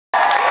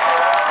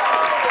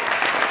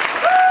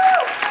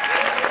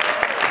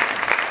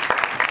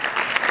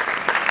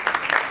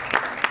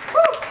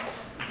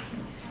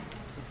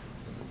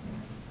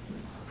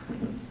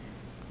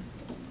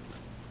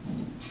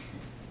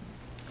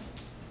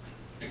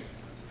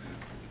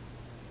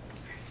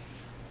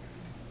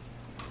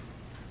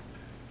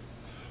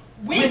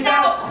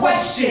Without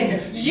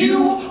question,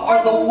 you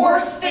are the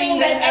worst thing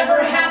that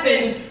ever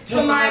happened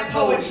to my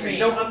poetry.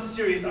 No, I'm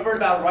serious. I've heard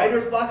about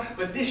writer's block,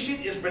 but this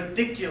shit is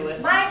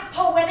ridiculous. My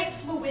poetic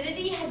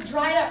fluidity has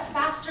dried up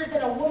faster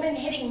than a woman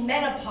hitting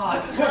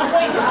menopause, to the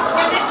point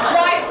where this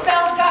dry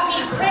spell got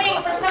me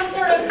praying for some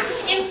sort of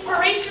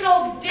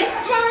inspirational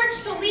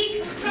discharge to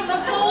leak from the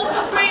folds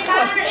of gray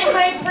matter in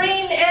my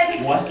brain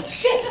and... What?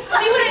 Shit! See what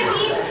I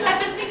mean?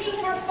 I've been thinking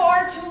for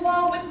far too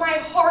long with my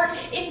heart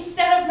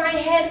instead of my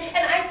head,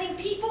 and I think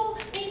people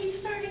may be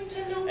starting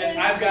to notice. And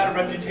I've got a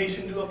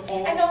reputation to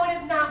uphold. I know it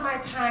is not my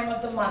time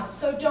of the month,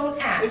 so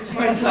don't ask. It's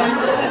my time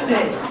of the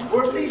day,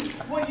 or at least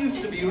what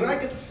used to be, when I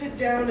could sit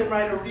down and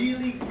write a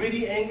really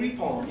gritty, angry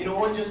poem. You know,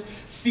 one just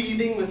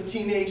seething with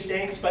teenage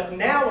angst, but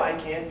now I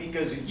can't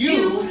because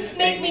you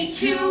make me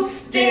too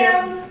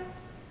damn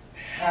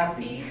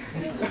happy.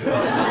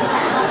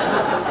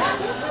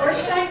 Or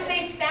should I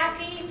say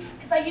sappy?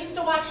 Because I used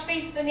to watch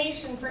Face the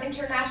Nation for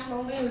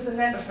international news, and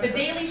then The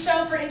Daily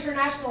Show for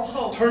international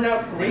hope. Turned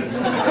out great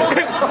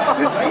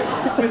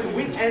right? With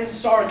wit and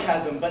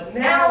sarcasm, but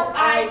now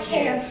I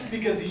can't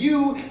because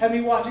you have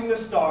me watching the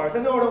stars. I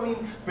know I don't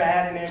mean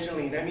Brad and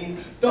Angeline, I mean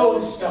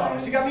those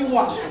stars. You got me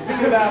watching them,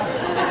 thinking about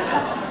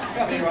it.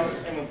 Got me watching the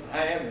same as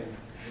I am.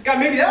 God,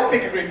 maybe that would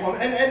make a great poem.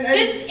 And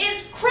this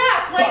is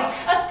crap, like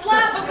a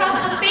slap across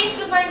the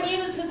face of my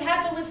muse who's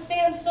had to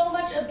withstand so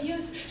much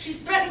abuse. She's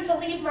threatened to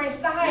leave my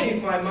side.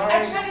 Leave my mind.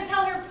 I try to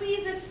tell her,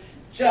 please, it's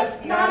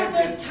just not a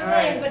good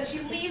time, but she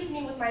leaves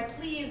me with my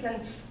pleas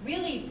and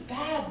really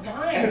bad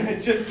rhymes.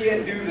 I just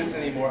can't do this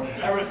anymore.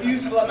 I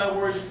refuse to let my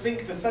words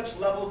sink to such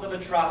levels of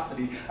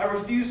atrocity. I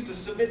refuse to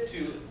submit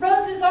to...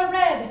 Roses are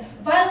red,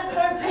 violets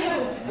are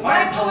blue.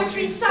 My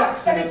poetry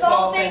sucks, and it's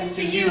all thanks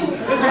to you. But you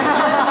turn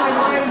my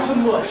mind to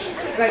mush,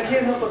 and I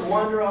can't help but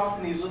wander off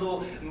in these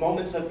little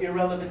moments of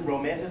irrelevant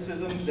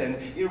romanticisms and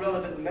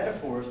irrelevant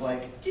metaphors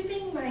like...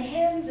 Dipping my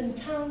hands and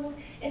tongue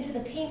into the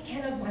paint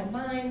can of my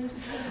mind,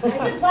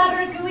 I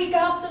splatter gooey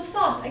gobs of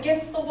thought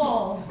against the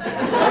wall.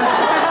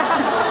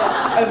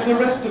 As the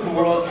rest of the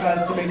world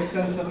tries to make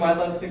sense of my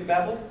lovesick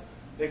babble,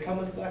 they come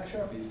with black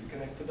Sharpies to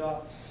connect the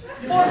dots.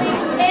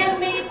 Forming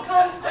man-made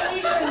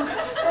constellations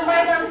for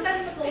my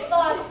nonsensical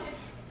thoughts.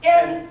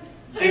 And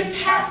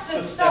this has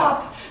to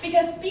stop,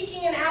 because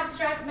speaking in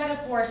abstract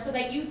metaphors so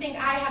that you think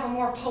I have a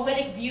more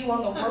poetic view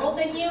on the world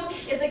than you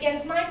is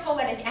against my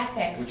poetic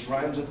ethics. Which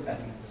rhymes with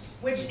ethnics.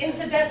 Which,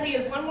 incidentally,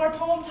 is one more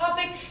poem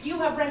topic you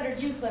have rendered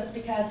useless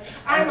because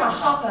I'm a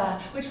hoppa,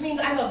 which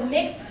means I'm of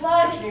mixed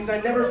blood. Which means I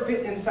never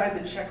fit inside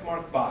the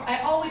checkmark box. I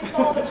always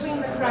fall between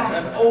the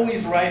cracks. I'm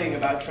always writing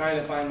about trying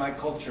to find my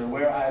culture,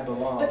 where I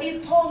belong. But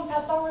these poems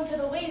have fallen to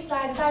the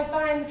wayside as I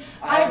find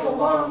I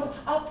belong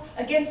up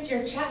against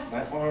your chest.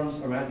 My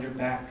arms around your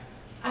back.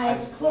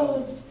 Eyes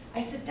closed.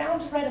 I sit down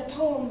to write a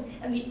poem,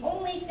 and the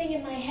only thing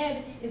in my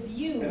head is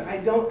you. And I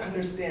don't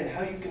understand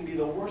how you can be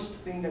the worst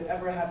thing that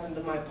ever happened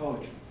to my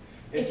poetry.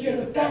 If you're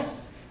the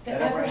best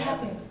that ever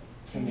happened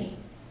to me.